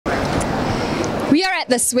We are at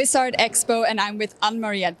the Swiss Art Expo and I'm with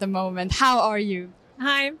Anne-Marie at the moment. How are you?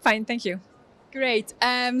 Hi, I'm fine, thank you. Great.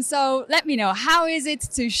 So let me know, how is it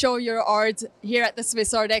to show your art here at the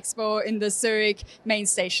Swiss Art Expo in the Zurich main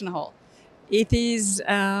station hall? It is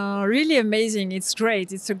really amazing. It's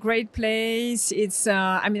great. It's a great place.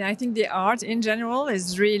 I think the art in general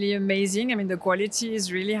is really amazing. I mean, the quality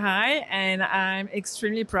is really high and I'm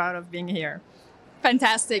extremely proud of being here.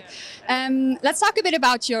 Fantastic. Let's talk a bit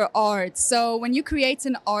about your art. So when you create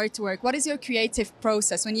an artwork, what is your creative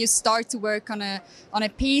process? When you start to work on a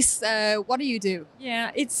piece, what do you do?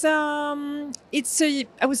 Yeah, it's a,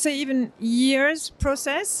 I would say even years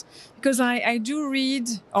process, because I do read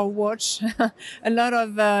or watch a lot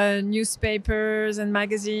of newspapers and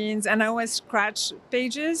magazines, and I always scratch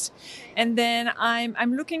pages, and then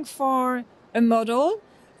I'm looking for a model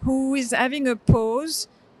who is having a pose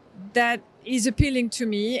that is appealing to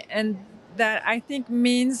me and that I think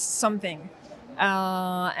means something.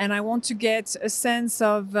 And I want to get a sense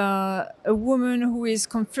of a woman who is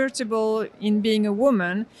comfortable in being a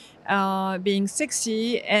woman, being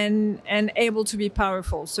sexy and able to be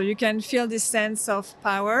powerful. So you can feel this sense of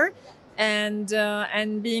power and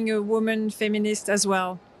being a woman feminist as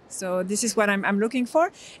well. So this is what I'm looking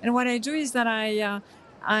for. And what I do is that I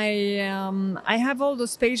have all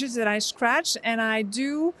those pages that I scratch, and I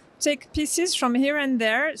do take pieces from here and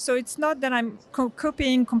there. So it's not that I'm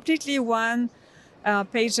copying completely one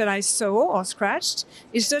page that I saw or scratched.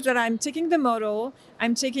 It's just that I'm taking the model,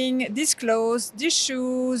 I'm taking these clothes, these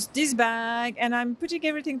shoes, this bag, and I'm putting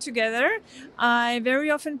everything together. I very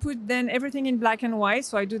often put then everything in black and white,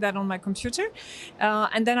 so I do that on my computer.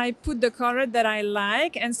 And then I put the color that I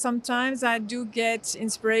like, and sometimes I do get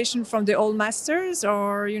inspiration from the old masters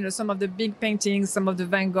or, you know, some of the big paintings, some of the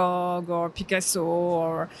Van Gogh or Picasso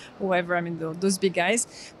or whoever, I mean, those big guys,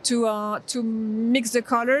 to mix the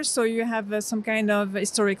colors so you have some kind of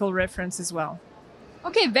historical reference as well.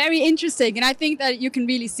 Okay, very interesting. And I think that you can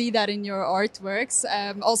really see that in your artworks.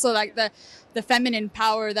 Also like the feminine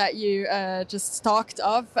power that you just talked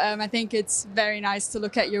of. I think it's very nice to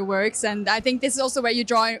look at your works. And I think this is also where you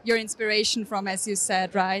draw your inspiration from, as you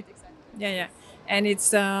said, right? Exactly. Yeah. And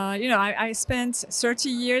it's, I spent 30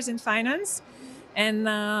 years in finance. And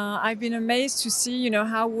I've been amazed to see,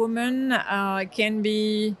 how women can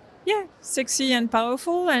be sexy and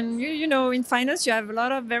powerful. And you know, in finance, you have a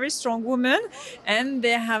lot of very strong women, and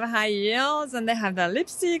they have high heels, and they have their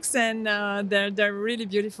lipsticks, and they're really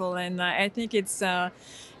beautiful. And I think it's I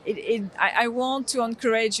want to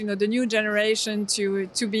encourage, the new generation to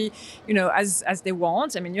be, as they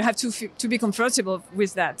want. I mean, you have to be comfortable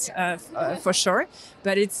with that for sure.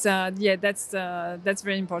 But it's that's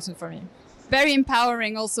very important for me. Very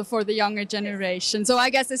empowering also for the younger generation. So I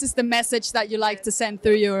guess this is the message that you like to send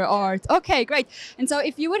through your art. Okay, great. And so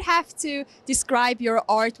if you would have to describe your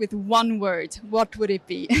art with one word, what would it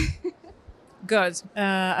be? Good.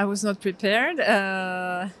 I was not prepared.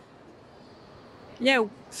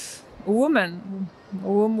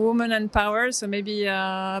 Woman and power. So maybe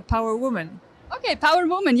power woman. Okay, power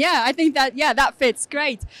woman. Yeah, I think that fits.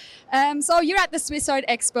 Great. So you're at the Swiss Art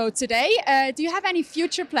Expo today. Do you have any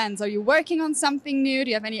future plans? Are you working on something new?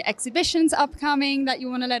 Do you have any exhibitions upcoming that you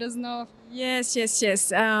want to let us know? Yes.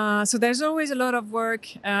 So there's always a lot of work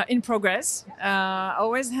in progress.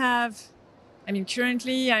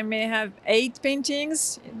 Currently I may have 8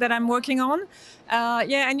 paintings that I'm working on.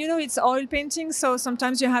 And it's oil painting, so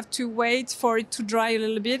sometimes you have to wait for it to dry a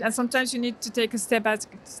little bit, and sometimes you need to take a step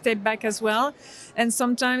back as well. And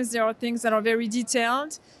sometimes there are things that are very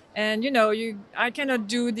detailed, and I cannot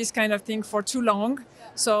do this kind of thing for too long.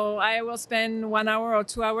 So I will spend 1 hour or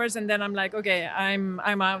 2 hours, and then I'm like, okay, I'm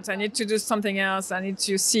out. I need to do something else. I need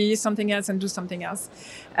to see something else and do something else.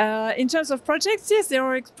 In terms of projects, yes, there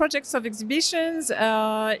are projects of exhibitions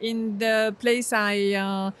in the place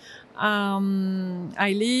I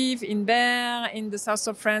live in Berre, in the south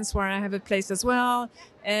of France, where I have a place as well,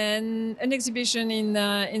 and an exhibition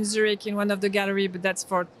in Zurich in one of the galleries, but that's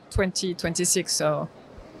for 2026. So.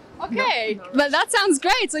 Okay, well, that sounds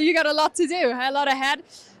great. So you got a lot to do, a lot ahead.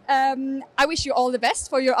 I wish you all the best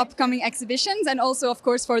for your upcoming exhibitions and also, of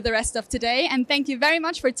course, for the rest of today. And thank you very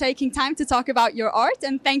much for taking time to talk about your art.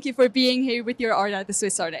 And thank you for being here with your art at the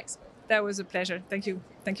Swiss Art Expo. That was a pleasure. Thank you.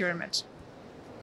 Thank you very much.